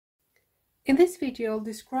In this video, I'll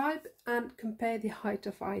describe and compare the height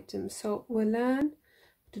of items. So we'll learn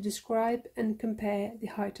to describe and compare the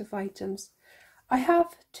height of items. I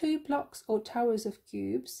have two blocks or towers of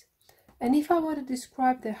cubes, and if I were to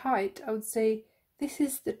describe their height, I would say this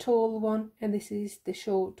is the tall one and this is the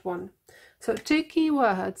short one. So two key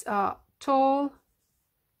words are tall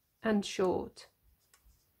and short.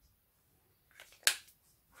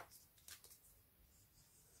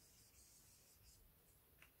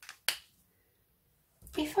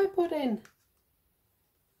 If I put in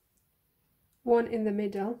one in the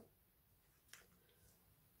middle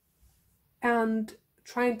and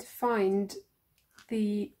trying to find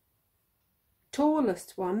the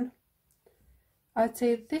tallest one, I'd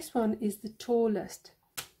say this one is the tallest.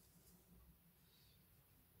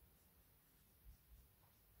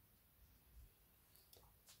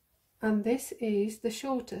 And this is the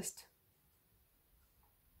shortest.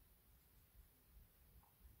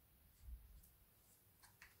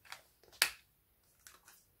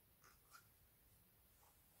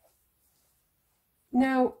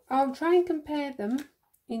 Now I'll try and compare them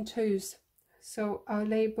in twos. So I'll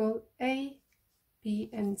label A, B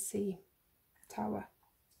and C tower.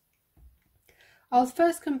 I'll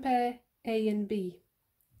first compare A and B.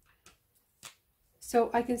 So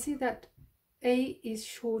I can see that A is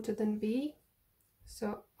shorter than B.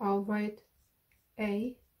 So I'll write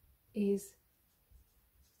A is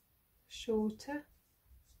shorter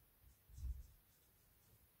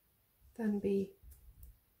than B.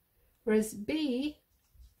 Whereas B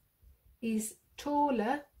is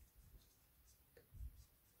taller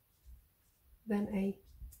than A.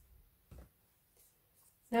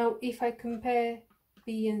 Now if I compare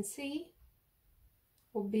B and C,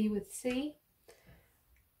 or B with C,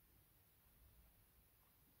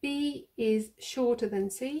 B is shorter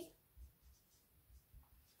than C,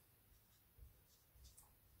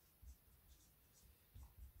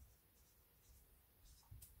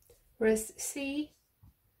 whereas C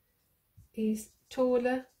is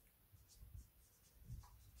taller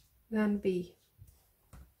than B.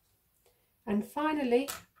 And finally,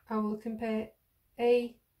 I will compare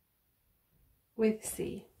A with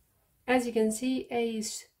C. As you can see, A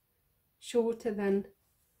is shorter than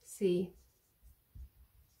C.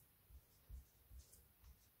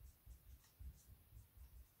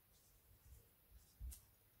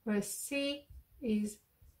 Whereas C is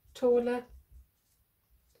taller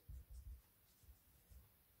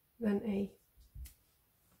than A.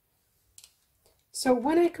 So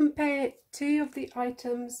when I compare two of the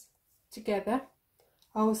items together,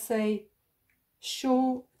 I'll say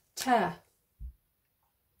shorter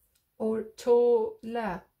or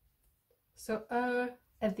taller, so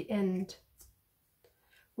at the end.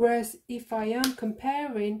 Whereas if I am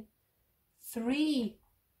comparing three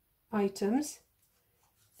items,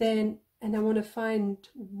 then and I want to find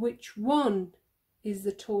which one is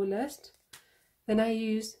the tallest, then I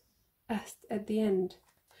use S at the end.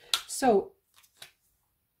 So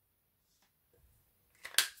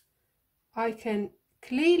I can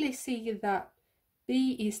clearly see that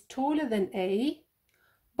B is taller than A,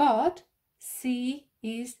 but C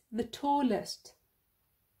is the tallest.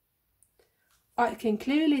 I can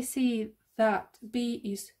clearly see that B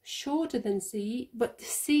is shorter than C, but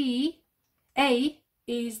A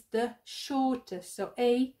is the shortest. So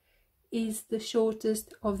A is the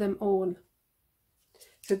shortest of them all.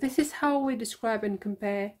 So this is how we describe and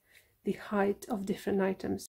compare the height of different items.